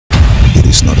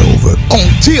power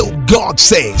until God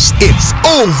says it's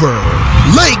over.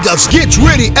 Lagos, get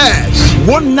ready as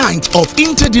one night of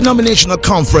Interdenominational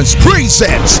Conference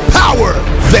presents Power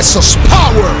versus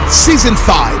Power Season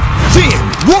 5.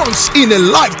 Then, once in a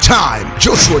lifetime,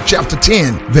 Joshua chapter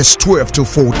 10, verse 12 to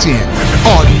 14.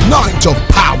 A night of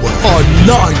power, a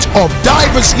night of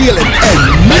diverse healing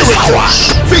and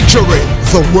miracles, featuring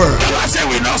the word. I say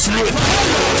we not sleep.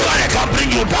 I can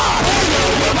bring you down.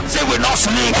 Say we not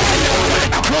sleep.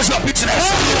 I close your business.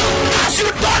 As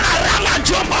you turn around and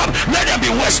jump up, let them be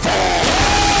wasted.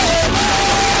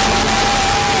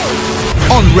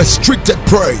 Unrestricted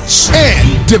praise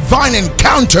and divine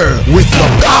encounter with the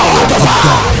power of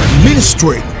God.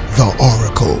 Ministering the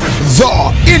oracle.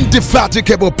 The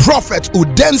indefatigable prophet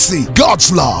Udensi,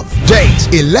 God's love. Date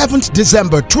 11th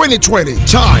December 2020.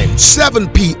 Time 7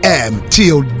 p.m.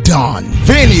 till dawn.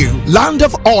 Venue Land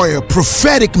of Oil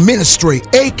Prophetic Ministry,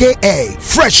 aka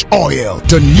Fresh Oil,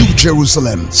 the New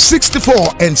Jerusalem, 64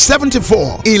 and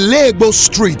 74 Ilego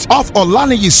Street off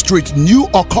Olaniyi Street, New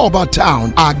Okoba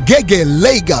Town, Agege,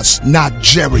 Lagos,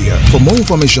 Nigeria. For more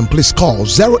information, please call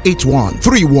 081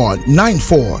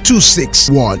 3194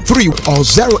 261 or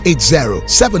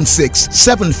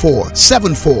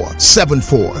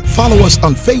 080-7674-7474. Follow us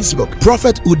on Facebook,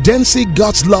 Prophet Udensi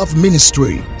God's Love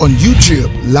Ministry. On YouTube,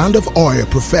 Land of Oil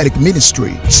Prophetic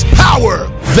Ministries. Power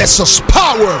versus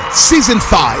Power Season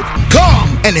 5.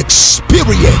 Come and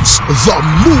experience the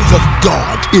move of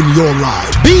God in your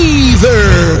life. Be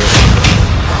there.